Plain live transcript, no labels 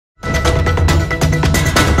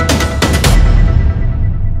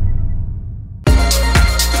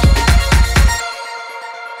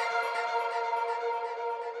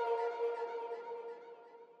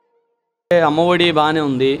అమ్మఒడి బాగానే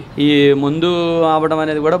ఉంది, ఈ ముందు ఆవడం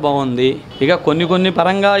అనేది కూడా బాగుంది. ఇక కొన్ని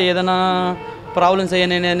పరంగా ఏదైనా ప్రాబ్లమ్స్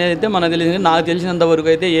అయ్యాయి అనేది అయితే మనకు తెలిసింది. నాకు తెలిసినంత వరకు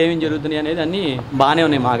అయితే ఏమేమి జరుగుతున్నాయి అనేది అన్నీ బాగానే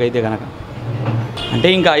ఉన్నాయి మాకైతే కనుక. అంటే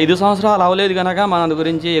ఇంకా 5 సంవత్సరాలు అవ్వలేదు కనుక మన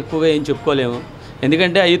గురించి ఎక్కువగా ఏం చెప్పుకోలేము.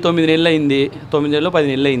 ఎందుకంటే అవి 9 నెలలు అయింది, 9 నెలలు 10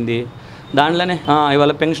 నెలలు అయింది. దాంట్లోనే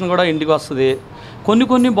ఇవాళ పెన్షన్ కూడా ఇంటికి వస్తుంది.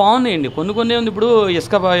 కొన్ని బాగున్నాయండి, కొన్ని ఉంది.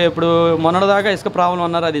 ఇప్పుడు మొన్నటిదాకా ఇసుక ప్రాబ్లం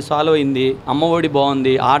అన్నారు, అది సాల్వ్ అయింది. అమ్మఒడి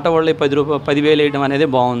బాగుంది, ఆటో వాళ్ళే 10,000 వేయడం అనేది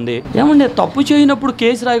బాగుంది. ఏమండి తప్పు చేయనప్పుడు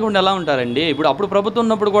కేసు రాయకుండా ఎలా ఉంటారండి? అప్పుడు ప్రభుత్వం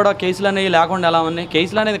ఉన్నప్పుడు కూడా కేసులు అనేవి లేకుండా ఎలా ఉన్నాయి?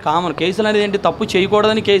 కేసులు అనేది కామన్. కేసులు అనేది ఏంటి? తప్పు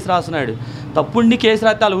చేయకూడదని కేసు రాస్తున్నాడు. తప్పుండి కేసు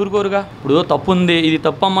రాస్తే వాళ్ళు ఊరుకోరుగా. ఇప్పుడు తప్పు ఉంది, ఇది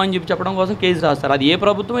తప్పు అమ్మా అని చెప్పడం కోసం కేసు రాస్తారు. అది ఏ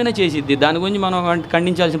ప్రభుత్వం అయినా చేసిద్ది. దాని గురించి మనం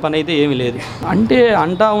ఖండించాల్సిన పని అయితే ఏమీ లేదు. అంటే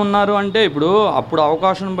అంటా ఉన్నారు అంటే అప్పుడు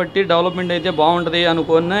అవకాశం బట్టి డెవలప్మెంట్ అయితే బాగుంటుంది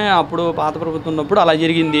అనుకునే. అప్పుడు పాత ప్రభుత్వం ఉన్నప్పుడు అలా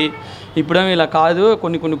జరిగింది. ఇప్పుడేమో ఇలా కాదు,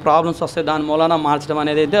 కొన్ని ప్రాబ్లమ్స్ వస్తాయి, దాని మూలాన మార్చడం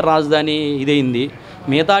అనేది అయితే రాజధాని ఇదైంది.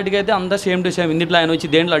 మిగతాటికైతే అంతా సేమ్ టు సేమ్. ఇందులో ఆయన వచ్చి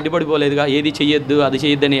దేంట్లో అడ్డుపడిపోలేదుగా. ఏది చెయ్యొద్దు అది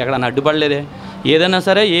చెయ్యొద్దని ఎక్కడ అడ్డుపడలేదే. ఏదైనా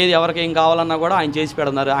సరే ఎవరికి ఏం కావాలన్నా కూడా ఆయన చేసి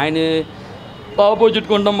పెడుతున్నారు. ఆయన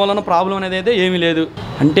ఆపోజిట్ ఉండడం వలన ప్రాబ్లం అనేది ఏమీ లేదు.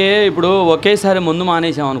 అంటే ఒకేసారి ముందు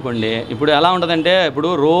మానేసాం అనుకోండి, ఎలా ఉంటుందంటే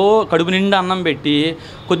కడుపు నిండా అన్నం పెట్టి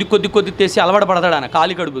కొద్ది తీసి అలవాటు పడతాడు ఆయన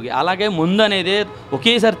ఖాళీ కడుపుకి. అలాగే ముందు అనేది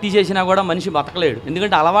ఒకేసారి తీసేసినా కూడా మనిషి బతకలేడు.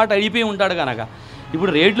 ఎందుకంటే అలవాటు అయిపోయి ఉంటాడు కనుక.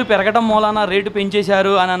 రేట్లు పెరగడం మూలాన రేటు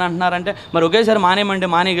పెంచేశారు అని అంటున్నారంటే మరి ఒకేసారి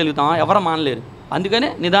మానేయగలుగుతాం? ఎవరు మానలేరు. అందుకనే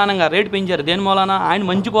నిదానంగా రేటు పెంచారు. దేని మూలాన? ఆయన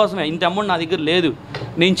మంచి కోసమే. ఇంత అమౌంట్ నా దగ్గర లేదు,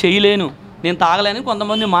 నేను చేయలేను, నేను తాగలేని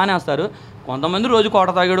కొంతమంది మానేస్తారు. కొంతమంది రోజు కోట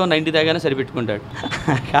తాగాడు, 90 తాగానే సరిపెట్టుకుంటాడు.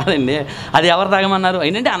 కాదండి, అది ఎవరు తాగమన్నారు?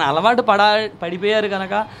 ఏంటంటే ఆయన అలవాటు పడిపోయారు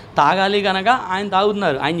కనుక, తాగాలి కనుక ఆయన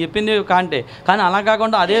తాగుతున్నారు. ఆయన చెప్పింది కానీ అలా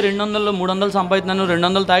కాకుండా అదే 200 300 సంపాదిస్తున్నాను,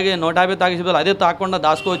 200 తాగి 150 తాగేసి అదే తాగకుండా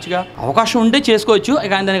దాచుకోవచ్చుగా. అవకాశం ఉంటే చేసుకోవచ్చు.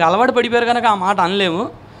 ఇక ఆయన దానికి అలవాటు పడిపోయారు కనుక ఆ మాట అనలేము.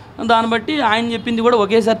 దాన్ని బట్టి ఆయన చెప్పింది కూడా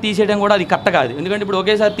ఒకేసారి తీసేయడం కూడా అది కరెక్ట్ కాదు. ఎందుకంటే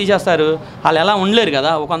ఒకేసారి తీసేస్తారు, వాళ్ళు ఎలా ఉండలేరు కదా.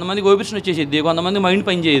 కొంతమందికి ఓపిషన్ వచ్చేసిద్ది, కొంతమంది మైండ్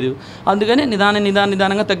పని చేయదు. అందుకని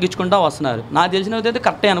నిదానంగా తగ్గించుకుంటూ వస్తున్నారు. నాకు తెలిసినది అయితే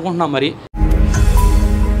కరెక్టే అనుకుంటున్నాం. మరి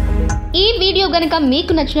ఈ వీడియో గనుక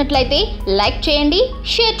మీకు నచ్చినట్లయితే లైక్ చేయండి,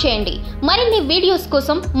 షేర్ చేయండి. మరిన్ని వీడియోస్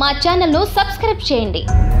కోసం మా ఛానల్ను సబ్స్క్రైబ్ చేయండి.